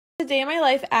The day of my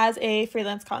life as a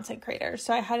freelance content creator.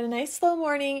 So I had a nice slow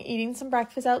morning eating some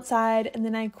breakfast outside, and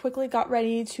then I quickly got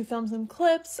ready to film some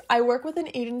clips. I work with an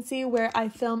agency where I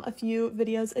film a few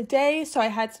videos a day, so I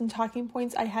had some talking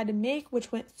points I had to make,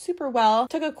 which went super well.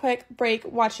 Took a quick break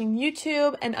watching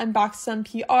YouTube and unboxed some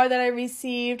PR that I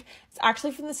received. It's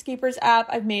actually from the Skeepers app.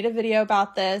 I've made a video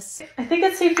about this. I think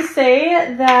it's safe to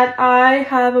say that I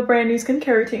have a brand new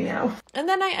skincare routine now. And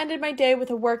then I ended my day with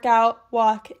a workout,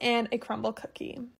 walk, and a crumble cookie.